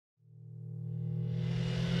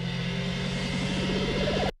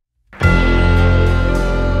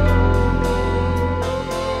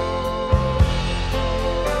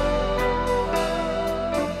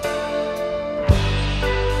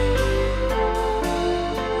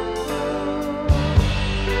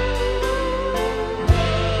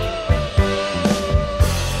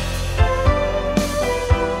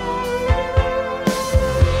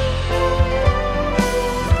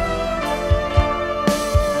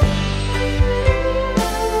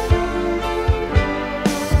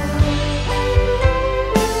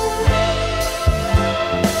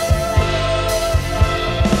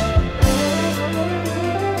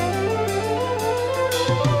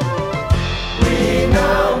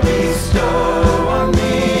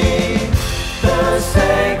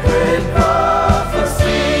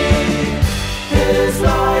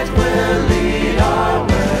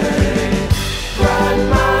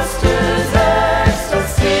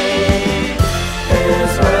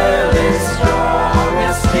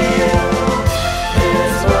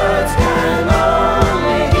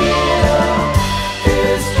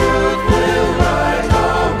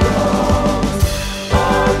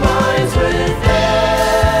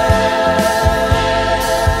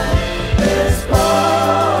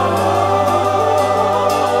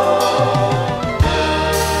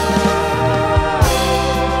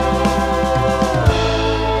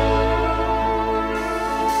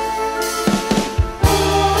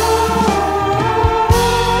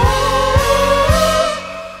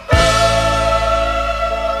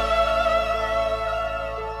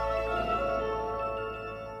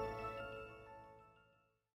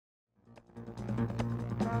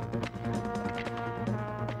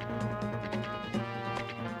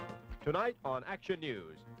Tonight on Action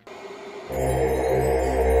News.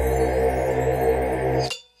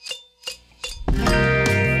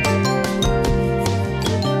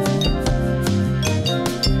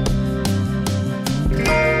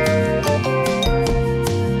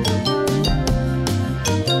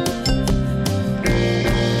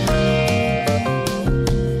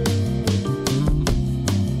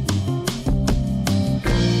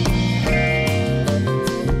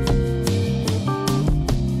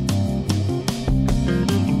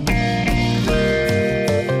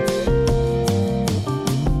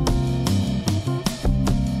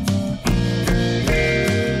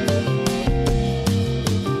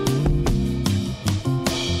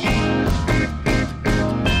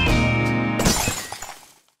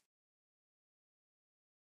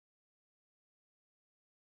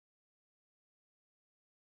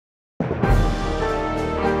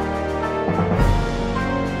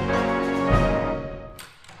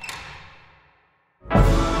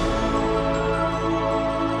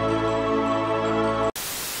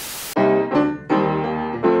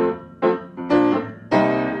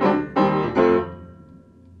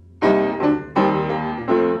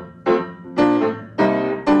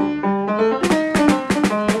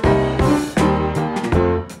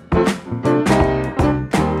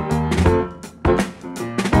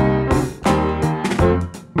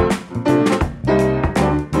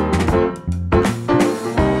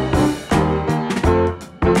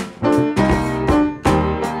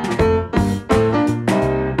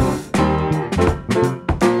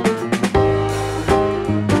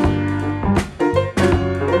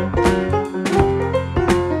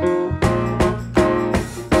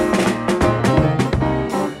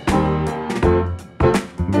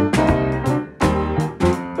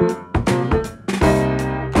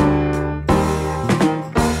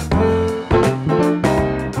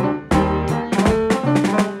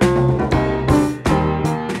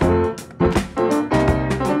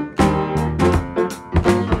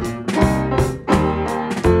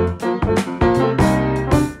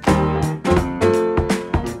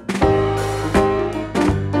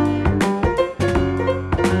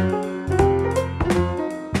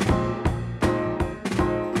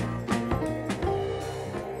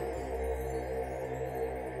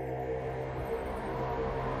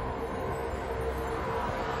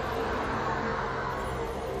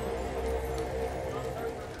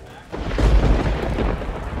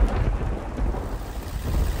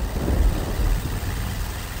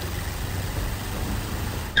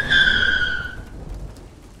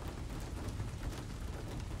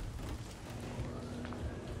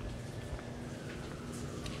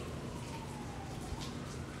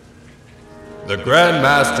 The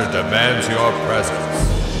Grandmaster demands your presence.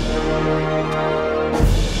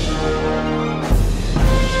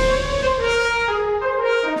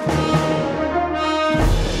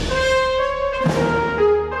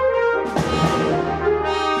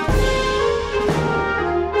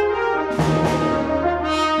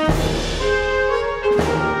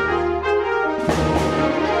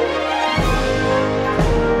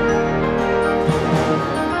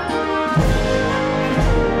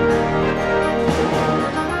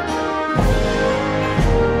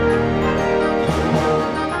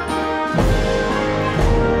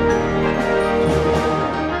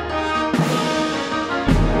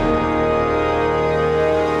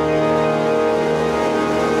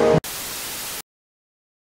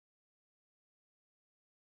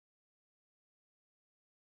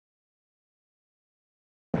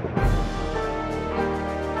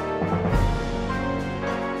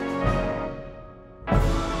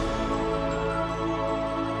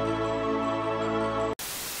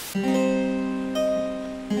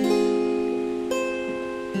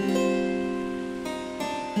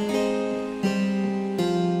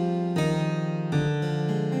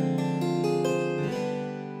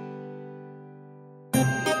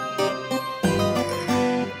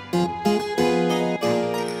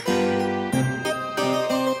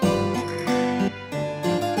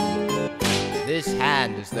 This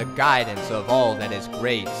hand is the guidance of all that is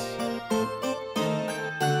great.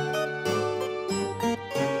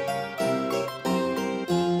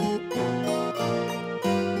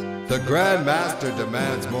 The Grandmaster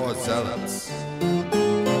demands more Zealots.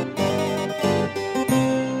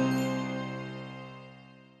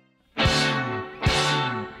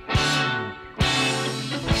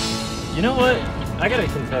 You know what? I got a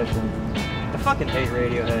confession. I fucking hate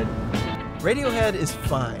Radiohead. Radiohead is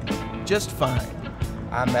fine. Just fine.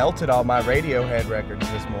 I melted all my Radiohead records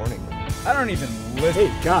this morning. I don't even listen.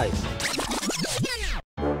 Hey, guys.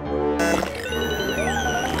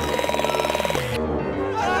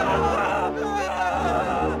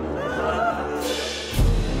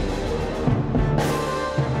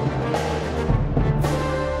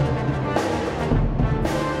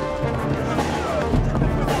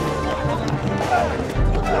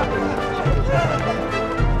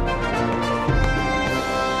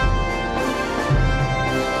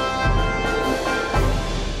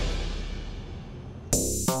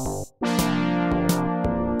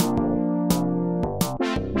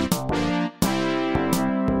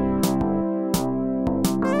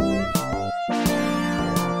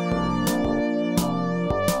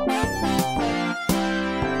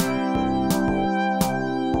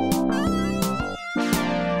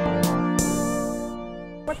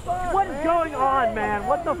 going on, man?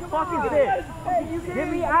 What the fuck is this? Get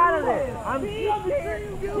me out of this!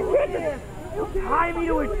 You can't just tie me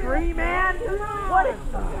to a tree, man! What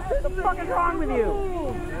the fuck is wrong with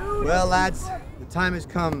you? Well, lads, the time has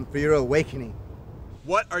come for your awakening.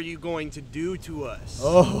 What are you going to do to us?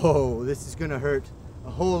 Oh, this is gonna hurt a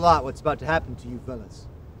whole lot what's about to happen to you fellas.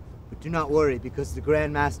 But do not worry, because the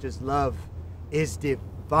Grandmaster's love is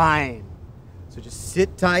divine. So just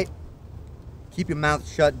sit tight, keep your mouth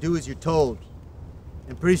shut, do as you're told.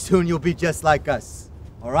 And pretty soon you'll be just like us.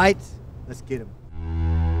 All right? Let's get him.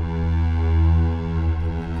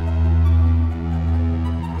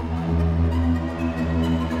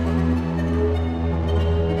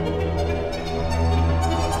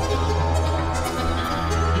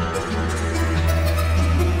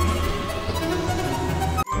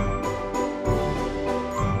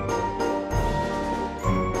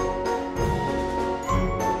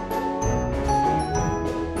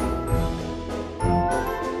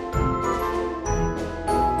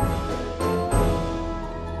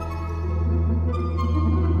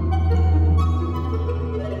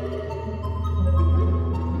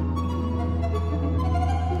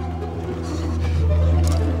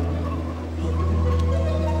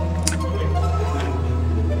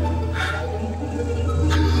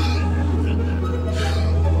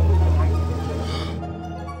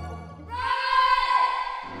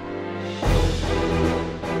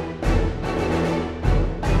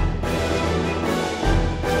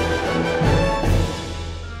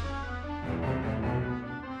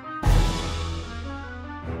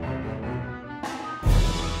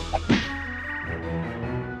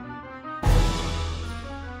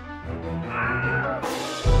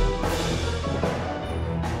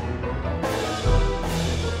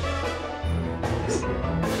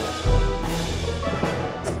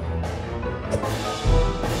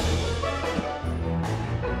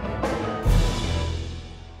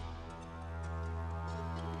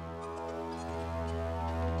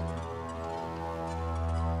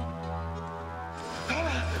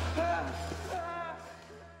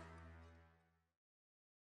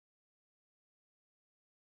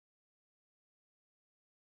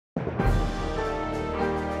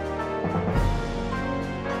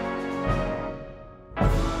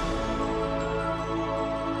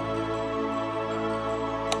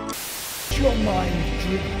 Your mind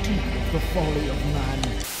drink deep of the folly of man.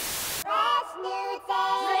 Fresh new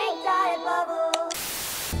thing, drink diet bubble.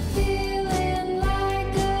 Feeling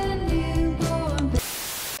like a newborn.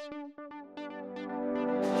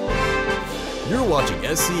 You're watching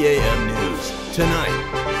SCAM News tonight.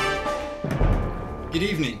 Good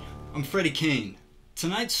evening, I'm Freddie Kane.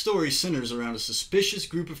 Tonight's story centers around a suspicious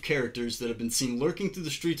group of characters that have been seen lurking through the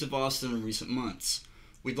streets of Austin in recent months.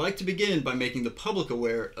 We'd like to begin by making the public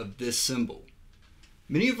aware of this symbol.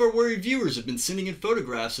 Many of our worried viewers have been sending in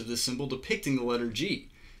photographs of this symbol depicting the letter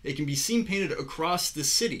G. It can be seen painted across the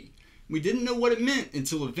city. We didn't know what it meant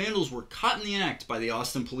until the vandals were caught in the act by the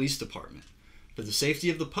Austin Police Department. For the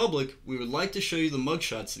safety of the public, we would like to show you the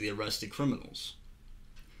mugshots of the arrested criminals.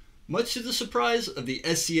 Much to the surprise of the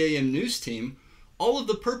SCAM News team, all of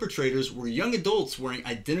the perpetrators were young adults wearing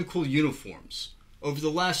identical uniforms. Over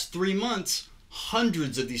the last 3 months,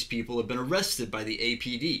 hundreds of these people have been arrested by the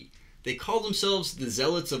APD. They call themselves the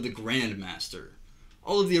Zealots of the Grandmaster.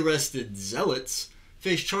 All of the arrested Zealots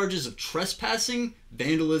face charges of trespassing,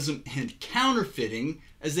 vandalism, and counterfeiting,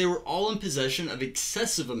 as they were all in possession of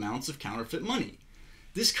excessive amounts of counterfeit money.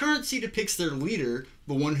 This currency depicts their leader,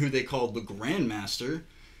 the one who they called the Grandmaster,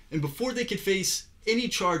 and before they could face any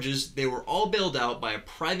charges, they were all bailed out by a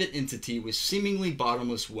private entity with seemingly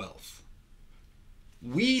bottomless wealth.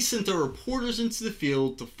 We sent our reporters into the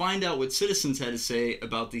field to find out what citizens had to say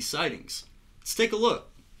about these sightings. Let's take a look.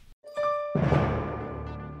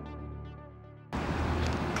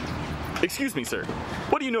 Excuse me, sir.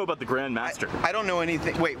 What do you know about the Grandmaster? I don't know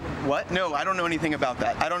anything. Wait, what? No, I don't know anything about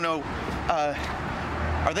that. I don't know.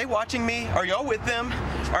 Are they watching me? Are y'all with them?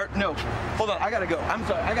 No. Hold on, I gotta go. I'm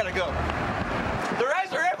sorry, I gotta go. Their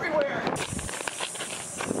eyes are everywhere!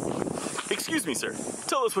 Excuse me, sir.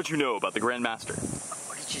 Tell us what you know about the Grandmaster.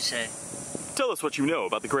 What did you say? Tell us what you know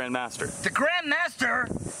about the Grandmaster. The Grandmaster?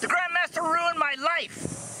 The Grandmaster ruined my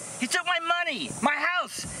life. He took my money, my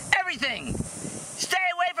house, everything. Stay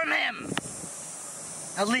away from him.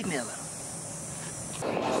 Now leave me alone.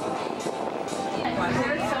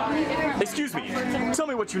 Excuse me. Tell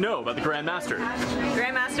me what you know about the Grandmaster.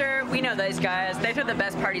 Grandmaster, we know those guys. They throw the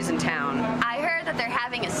best parties in town. I heard that they're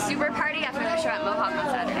having a super party after their show at Mohawk on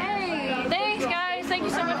Saturday. Hey, thanks guys. Thank you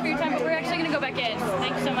so much for your time, but we're actually going to go back in.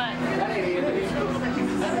 Thank you so much.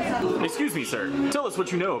 Excuse me, sir. Tell us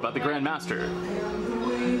what you know about the Grandmaster.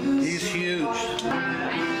 He's huge.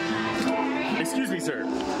 Excuse me, sir.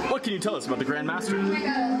 What can you tell us about the Grandmaster?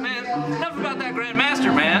 Man, enough about that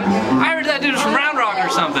Grandmaster, man. I heard that dude was from Round Rock or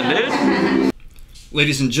something, dude.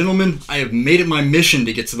 Ladies and gentlemen, I have made it my mission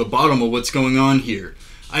to get to the bottom of what's going on here.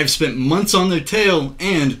 I have spent months on their tail,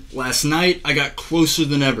 and last night I got closer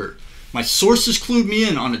than ever. My sources clued me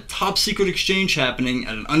in on a top secret exchange happening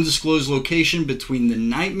at an undisclosed location between the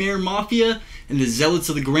Nightmare Mafia and the Zealots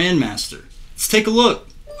of the Grandmaster. Let's take a look.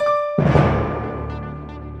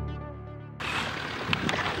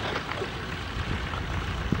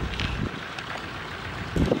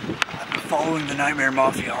 I've been following the Nightmare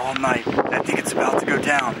Mafia all night. I think it's about to go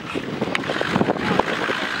down.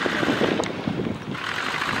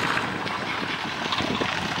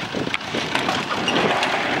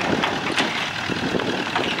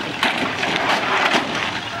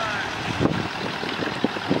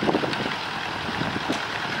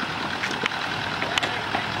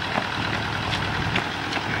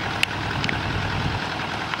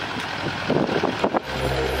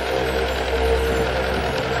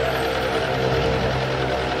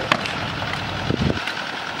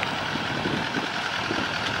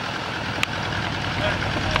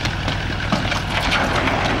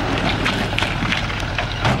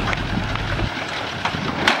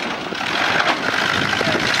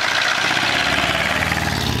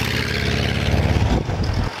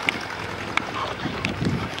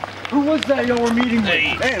 Who was that y'all were meeting with?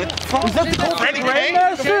 Hey, was that the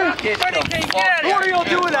Grandmaster? What are y'all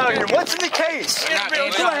doing out here? What's in the case?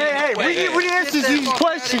 Hey, we need answers to these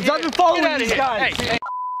questions. I've been following these guys.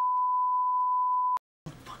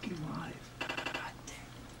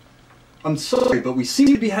 I'm sorry, but we seem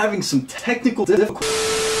to be having some technical difficulties.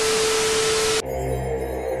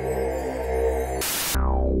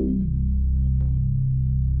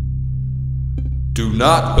 Do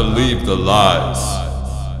not believe the lies.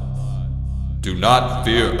 Do not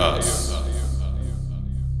fear us.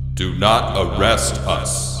 Do not arrest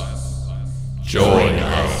us. Join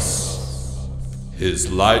us.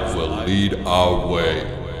 His light will lead our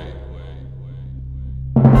way.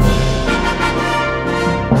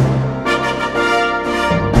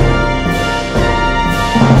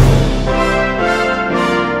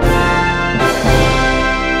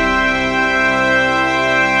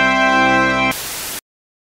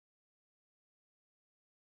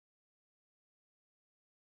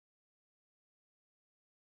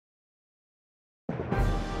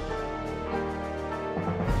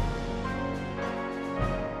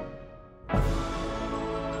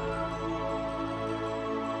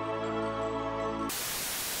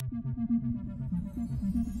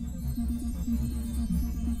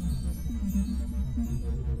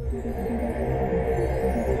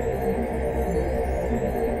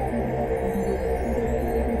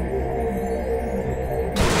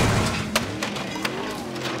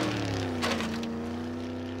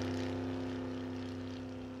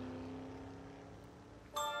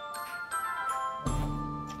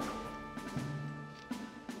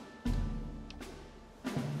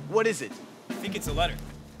 What is it? I think it's a letter.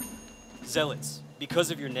 Zealots,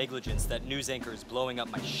 because of your negligence, that news anchor is blowing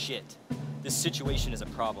up my shit. This situation is a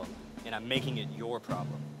problem, and I'm making it your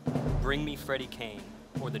problem. Bring me Freddie Kane,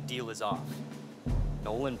 or the deal is off.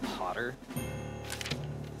 Nolan Potter?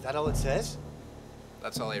 Is that all it says?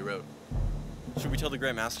 That's all he wrote. Should we tell the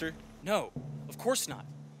Grandmaster? No, of course not.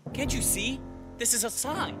 Can't you see? This is a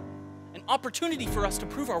sign. An opportunity for us to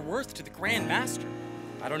prove our worth to the Grandmaster.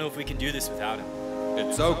 I don't know if we can do this without him.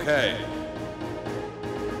 It's okay.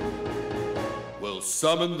 We'll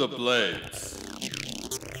summon the blades.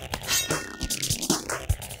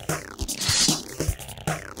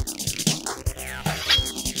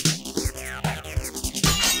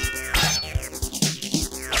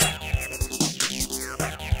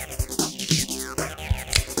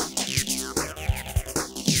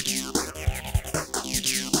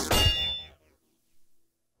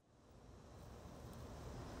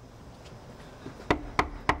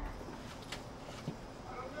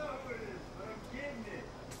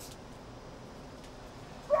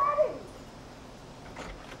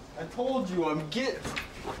 I told you I'm getting...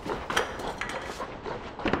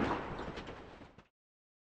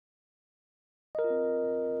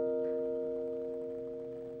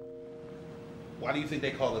 Why do you think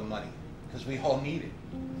they call it money? Because we all need it.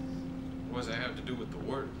 What does that have to do with the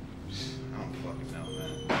work? I don't fucking know,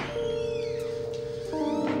 man.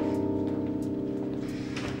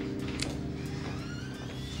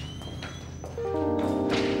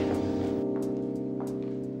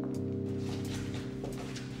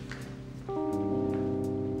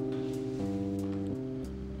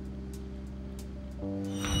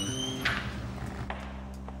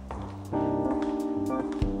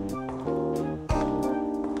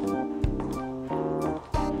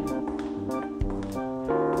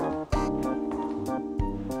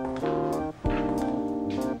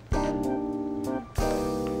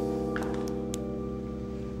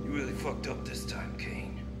 fucked up this time,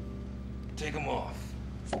 Kane. Take them off.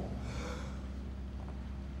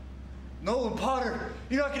 Nolan Potter,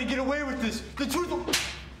 you're not gonna get away with this. The truth will...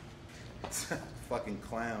 Fucking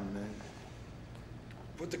clown, man.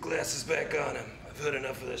 Put the glasses back on him. I've heard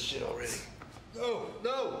enough of this shit already. No,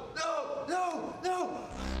 no, no, no, no!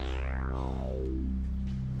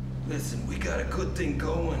 Listen, we got a good thing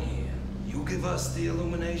going here. You give us the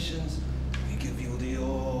illuminations, we give you the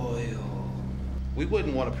oil. We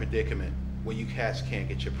wouldn't want a predicament where you cats can't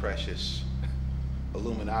get your precious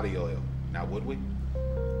Illuminati oil. Now, would we?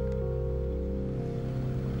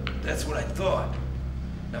 That's what I thought.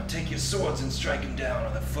 Now take your swords and strike him down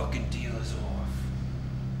or the fucking deal is off.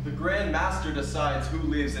 The Grandmaster decides who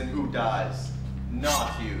lives and who dies,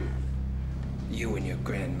 not you. You and your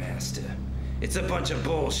Grandmaster. It's a bunch of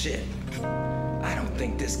bullshit. I don't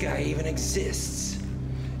think this guy even exists.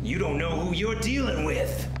 You don't know who you're dealing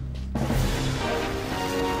with.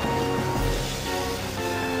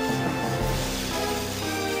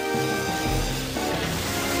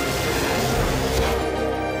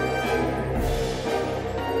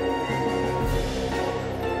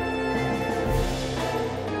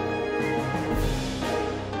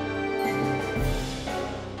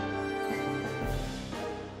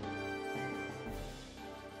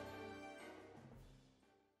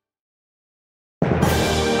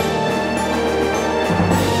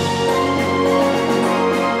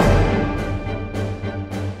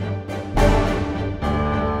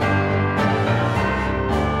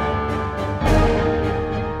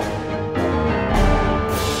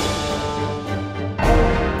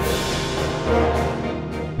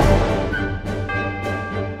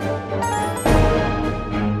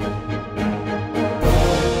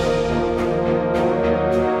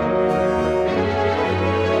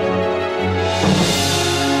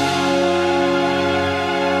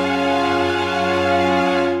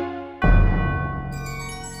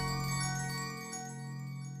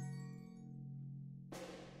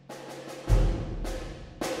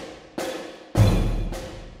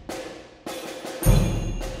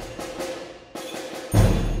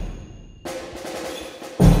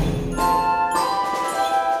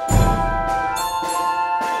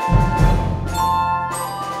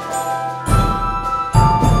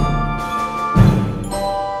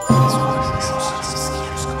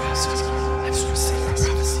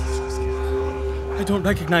 I don't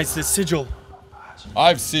recognize this sigil.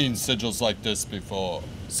 I've seen sigils like this before.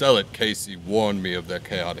 Zealot Casey warned me of their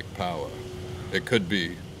chaotic power. It could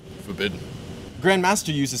be forbidden.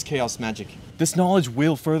 Grandmaster uses chaos magic. This knowledge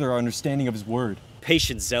will further our understanding of his word.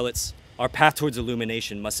 Patience, Zealots. Our path towards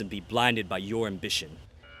illumination mustn't be blinded by your ambition.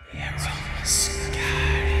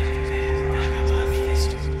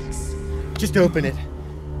 Just open it.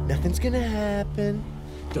 Nothing's gonna happen.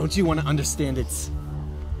 Don't you want to understand its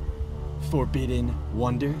forbidden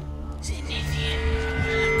wonder?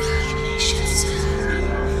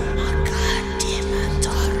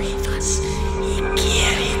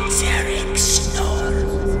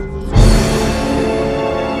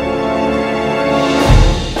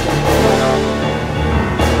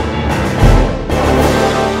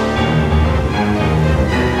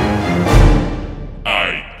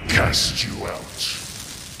 I cast you out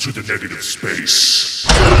to the negative space.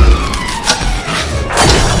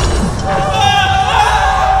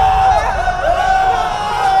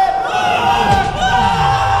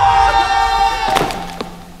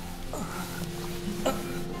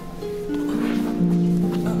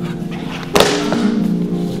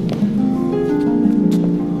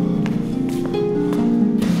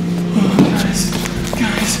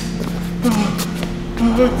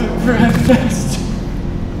 The Grandmaster.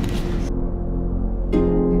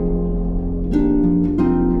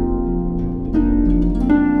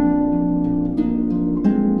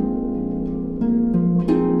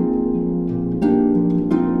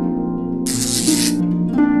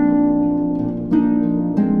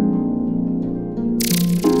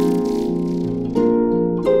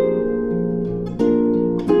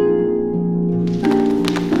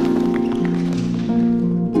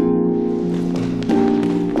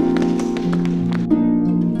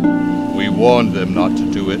 Warned them not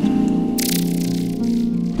to do it.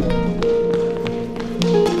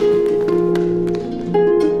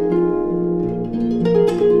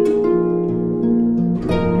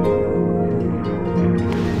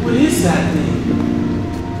 What is that thing?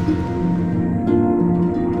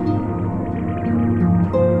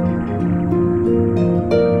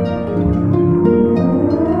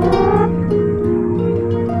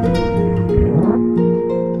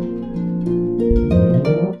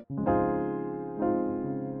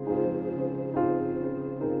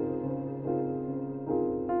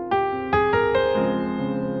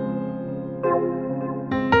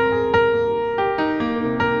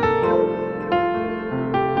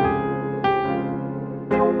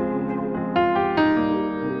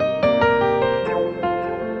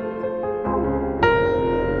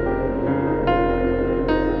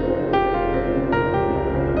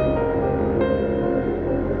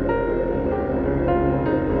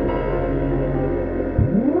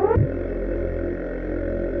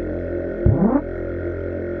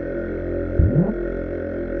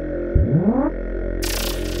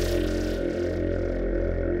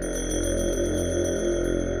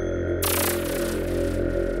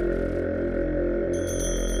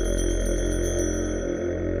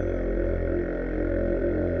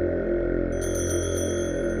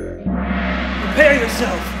 Prepare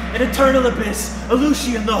yourself! An eternal abyss,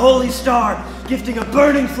 Alutian, the holy star, gifting a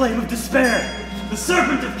burning flame of despair. The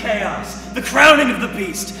serpent of chaos, the crowning of the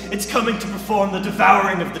beast, it's coming to perform the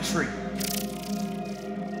devouring of the tree.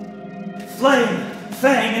 Flame,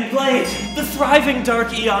 fang, and blade, the thriving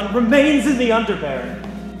dark eon remains in the underbarren.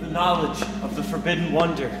 The knowledge of the forbidden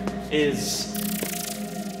wonder is...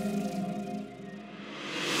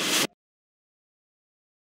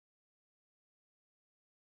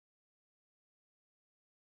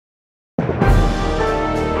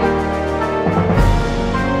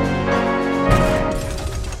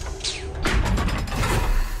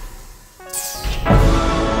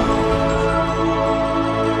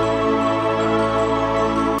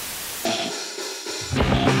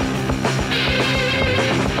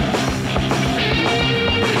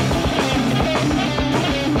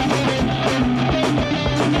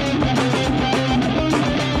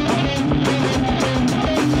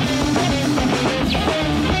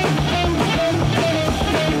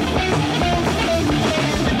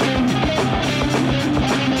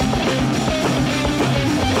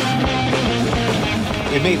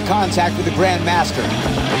 They made contact with the Grandmaster.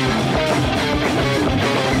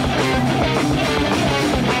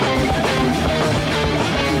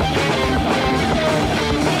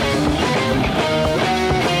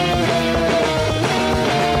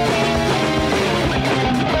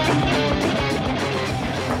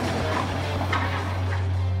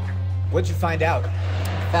 What'd you find out?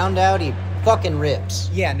 Found out he fucking rips.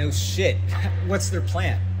 Yeah, no shit. What's their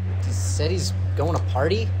plan? He said he's going to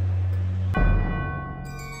party?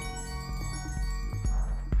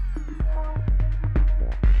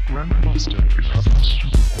 Grandmaster is having a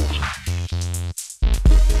super party.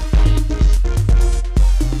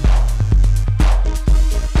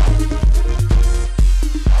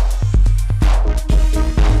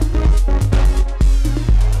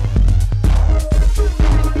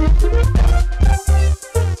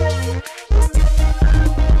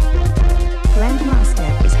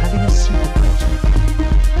 Grandmaster is having a super party.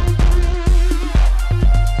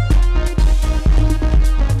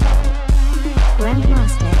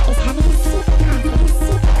 Grandmaster is having a super party,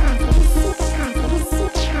 super party, super party,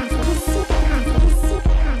 super party, super party, super party, super party.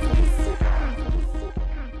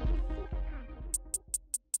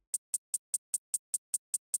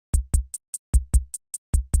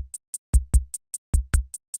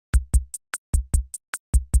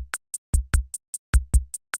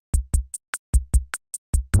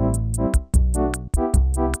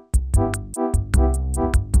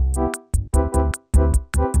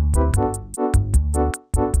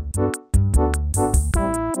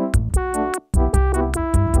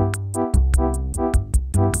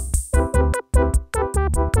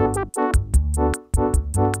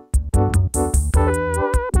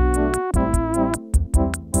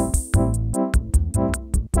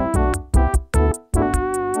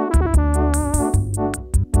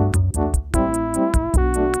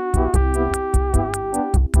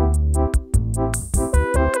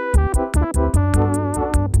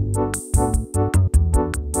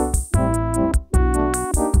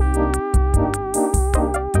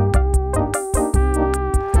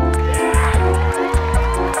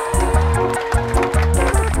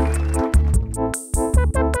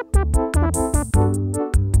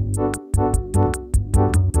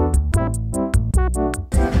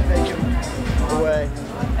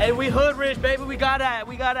 Hey, we hood rich, baby. We got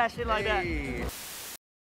that shit like that.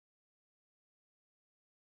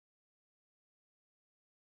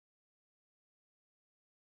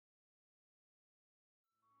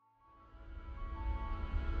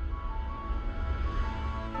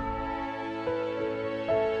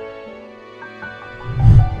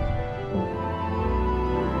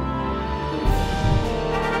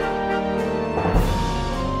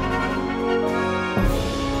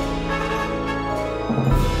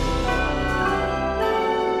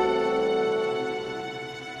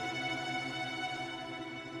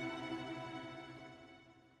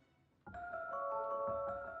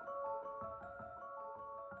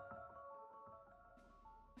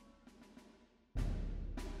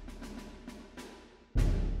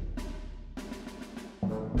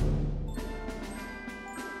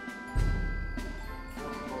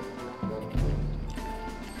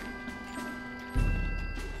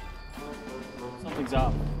 Something's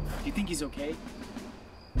up. Do you think he's okay?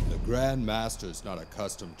 The Grandmaster's not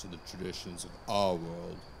accustomed to the traditions of our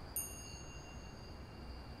world.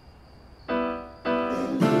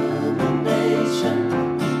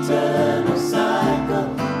 Eternal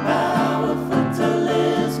cycle, powerful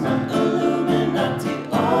talisman, Illuminati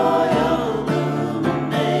oil,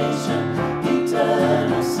 illumination,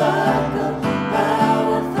 eternal cycle,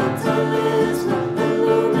 powerful talisman.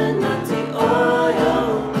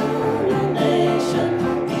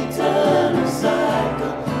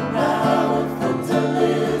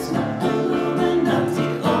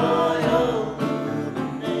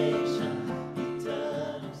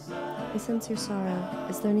 your sorrow.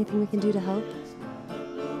 Is there anything we can do to help?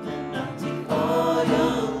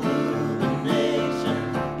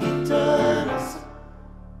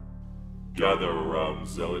 Gather around,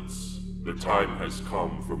 Zealots. The time has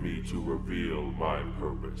come for me to reveal my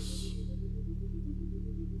purpose.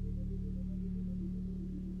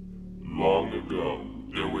 Long ago,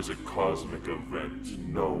 there was a cosmic event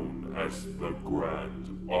known as the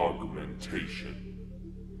Grand Augmentation.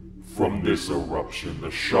 From this eruption,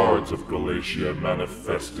 the shards of Galacia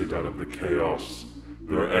manifested out of the chaos.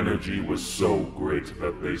 Their energy was so great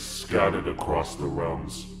that they scattered across the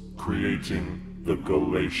realms, creating the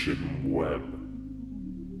Galacian Web.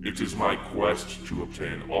 It is my quest to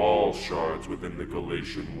obtain all shards within the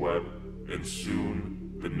Galacian Web, and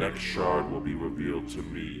soon the next shard will be revealed to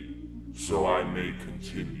me, so I may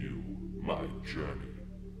continue my journey.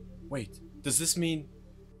 Wait, does this mean...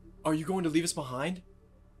 Are you going to leave us behind?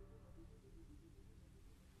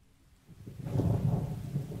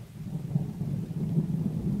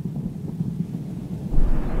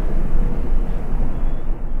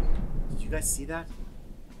 Did you guys see that?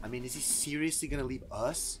 I mean, is he seriously gonna leave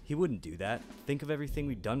us? He wouldn't do that. Think of everything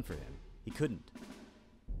we've done for him. He couldn't.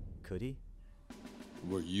 Could he?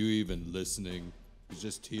 Were you even listening? He's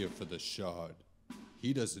just here for the shard.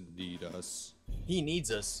 He doesn't need us. He needs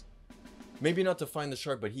us. Maybe not to find the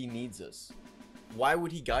shard, but he needs us. Why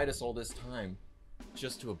would he guide us all this time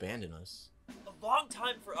just to abandon us? A long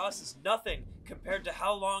time for us is nothing compared to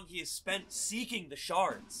how long he has spent seeking the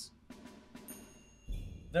shards.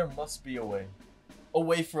 There must be a way. A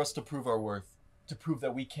way for us to prove our worth. To prove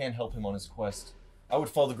that we can help him on his quest. I would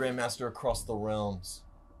follow the Grandmaster across the realms.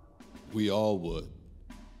 We all would.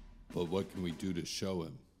 But what can we do to show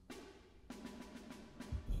him?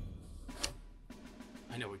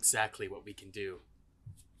 I know exactly what we can do.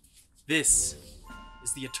 This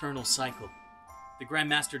is the Eternal Cycle. The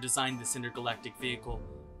Grandmaster designed this intergalactic vehicle,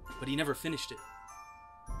 but he never finished it.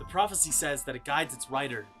 The prophecy says that it guides its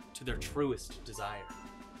rider to their truest desire.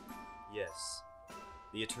 Yes,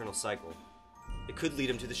 the Eternal Cycle. It could lead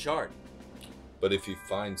him to the shard. But if he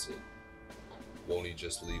finds it, won't he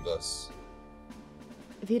just leave us?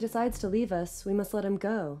 If he decides to leave us, we must let him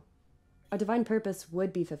go. Our divine purpose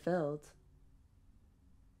would be fulfilled.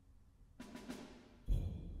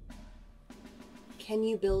 Can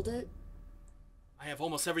you build it? I have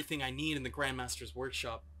almost everything I need in the Grandmaster's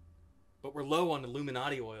workshop, but we're low on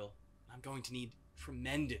Illuminati oil. I'm going to need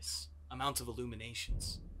tremendous amounts of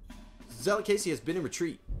illuminations. Zealot Casey has been in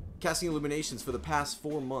retreat, casting illuminations for the past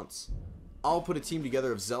 4 months. I'll put a team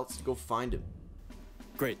together of Zealots to go find him.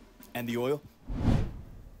 Great. And the oil?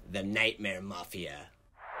 The Nightmare Mafia.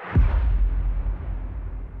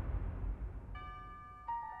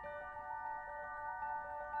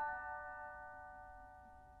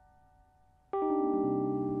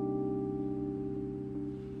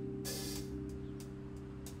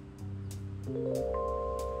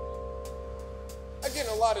 I'd get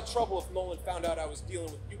in a lot of trouble if Nolan found out I was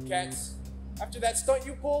dealing with you cats. After that stunt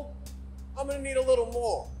you pulled, I'm gonna need a little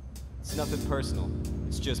more. It's nothing personal.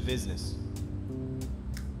 It's just business.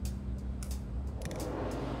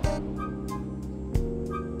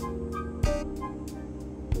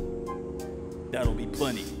 That'll be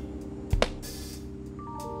plenty.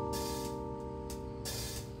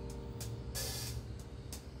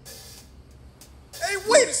 Hey,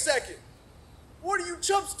 wait a second! What are you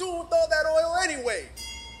chumps doing with all that oil anyway?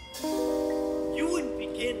 You wouldn't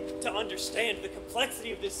begin to understand the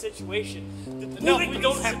complexity of this situation. No, we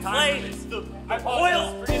don't have time for this. The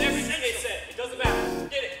oil, Forget everything they said. It doesn't matter.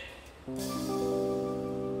 Forget it.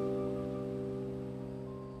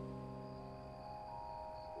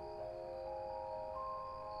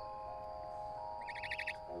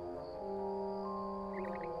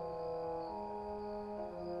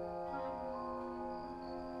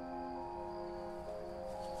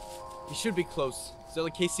 We should be close.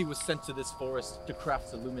 Zealot Casey was sent to this forest to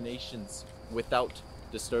craft illuminations without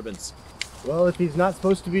disturbance. Well, if he's not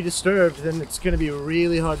supposed to be disturbed, then it's going to be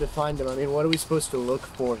really hard to find him. I mean, what are we supposed to look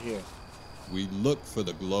for here? We look for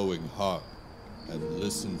the glowing heart and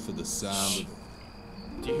listen for the sound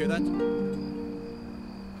of... Do you hear that?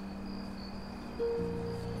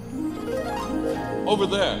 Over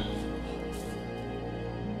there!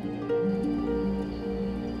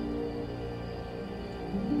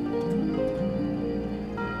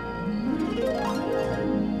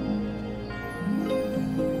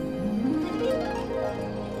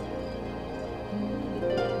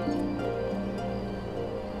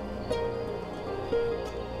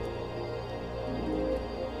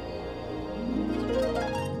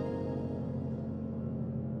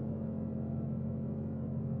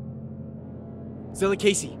 Zealot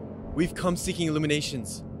Casey, We've come seeking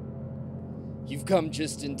illuminations. You've come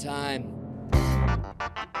just in time.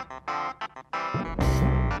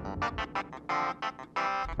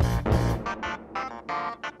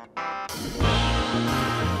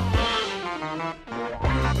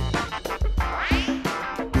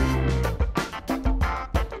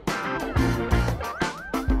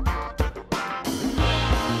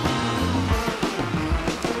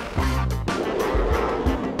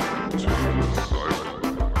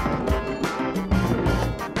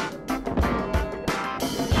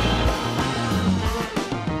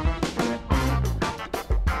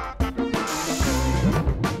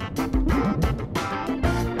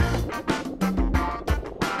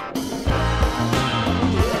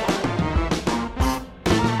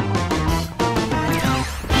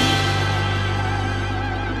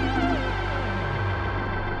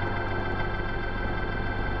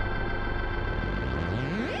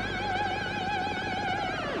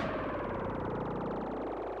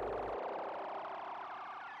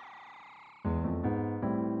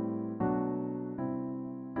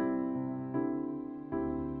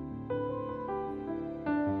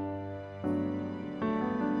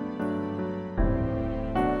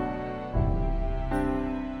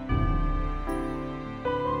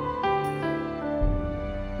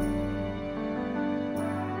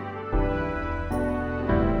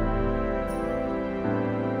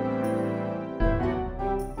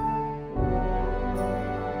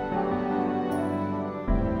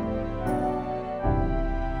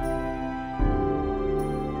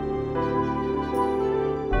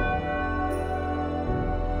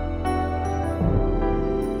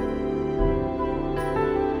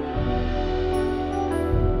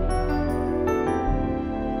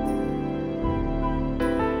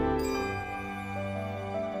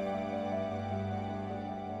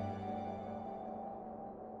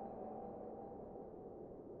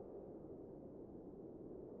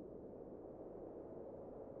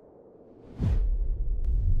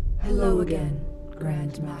 Hello again,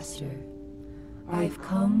 Grandmaster. I've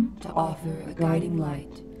come to offer a guiding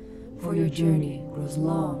light, for your journey grows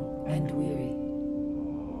long and weary.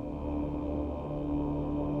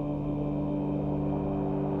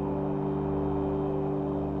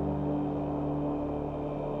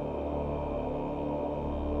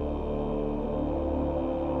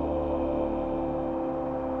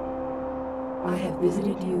 I have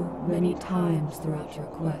visited you many times throughout your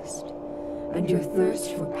quest, and your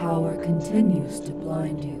thirst for power continues to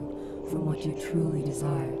blind you from what you truly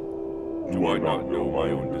desire. Do I not know my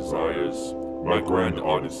own desires? My grand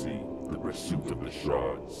odyssey, the pursuit of the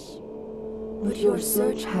shards. But your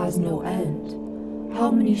search has no end.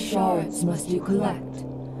 How many shards must you collect?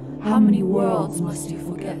 How many worlds must you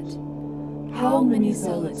forget? How many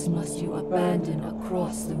zealots must you abandon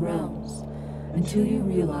across the realms until you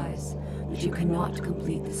realize that you cannot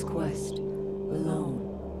complete this quest alone?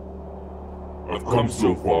 I've come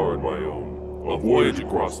so far on my own, a voyage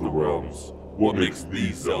across the realms. What makes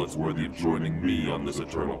these zealots worthy of joining me on this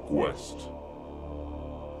eternal quest?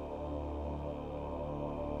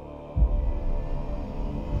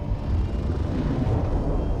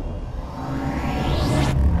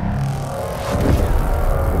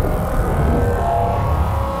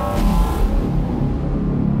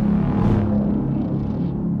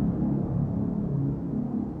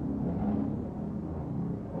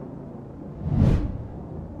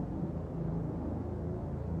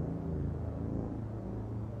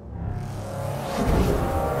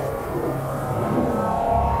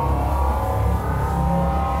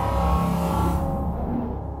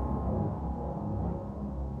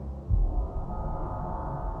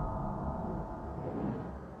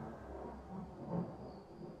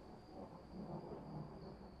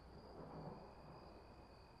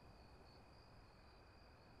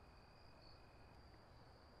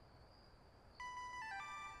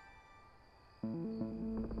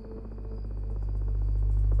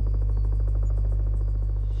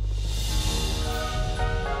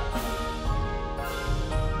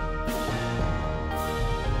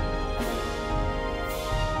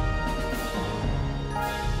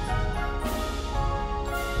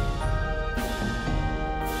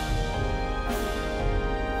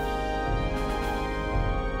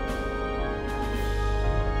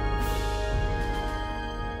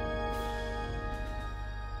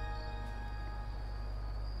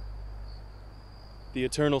 The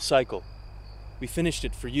Eternal Cycle. We finished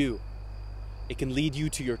it for you. It can lead you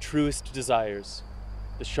to your truest desires,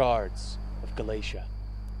 the shards of Galacia.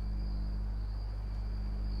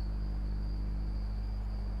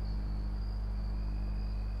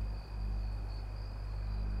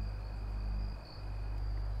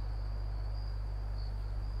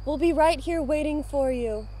 We'll be right here waiting for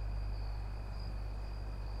you.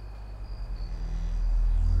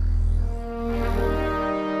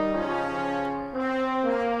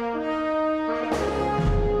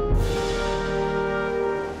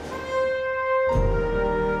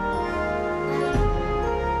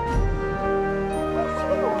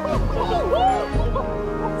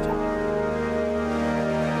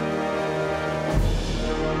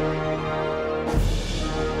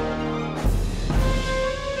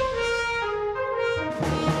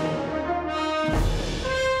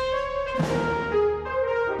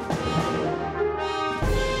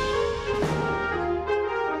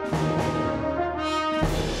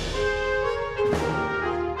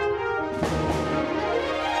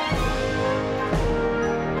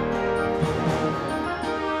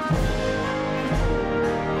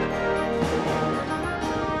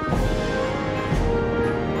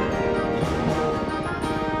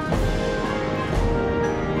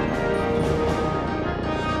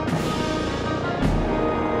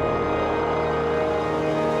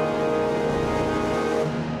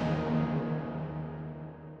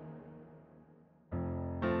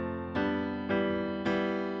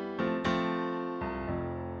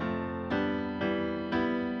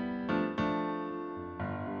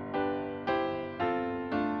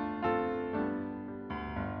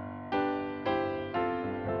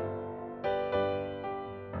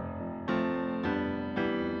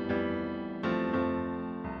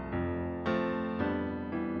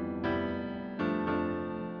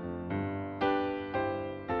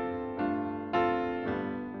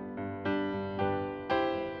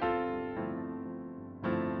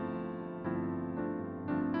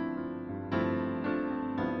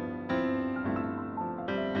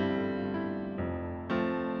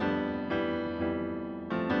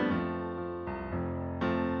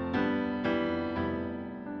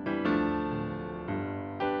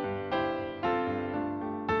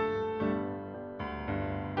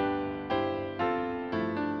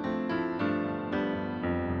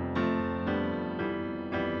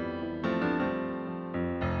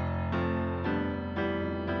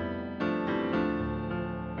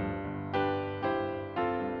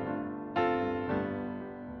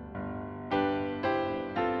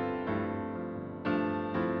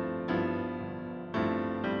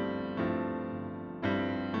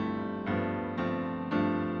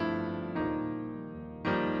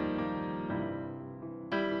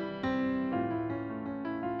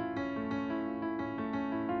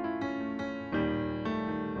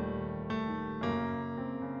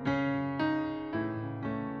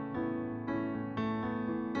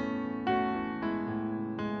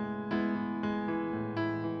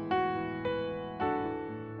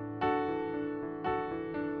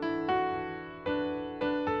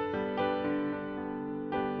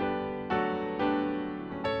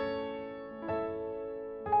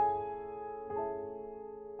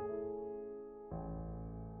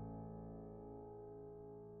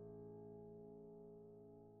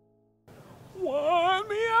 Warm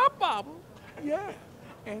me up, Bobble. Yeah.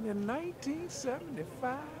 And in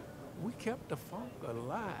 1975, we kept the funk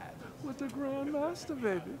alive with the Grandmaster,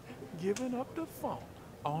 baby, giving up the funk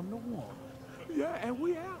on the one. Yeah, and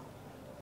we out.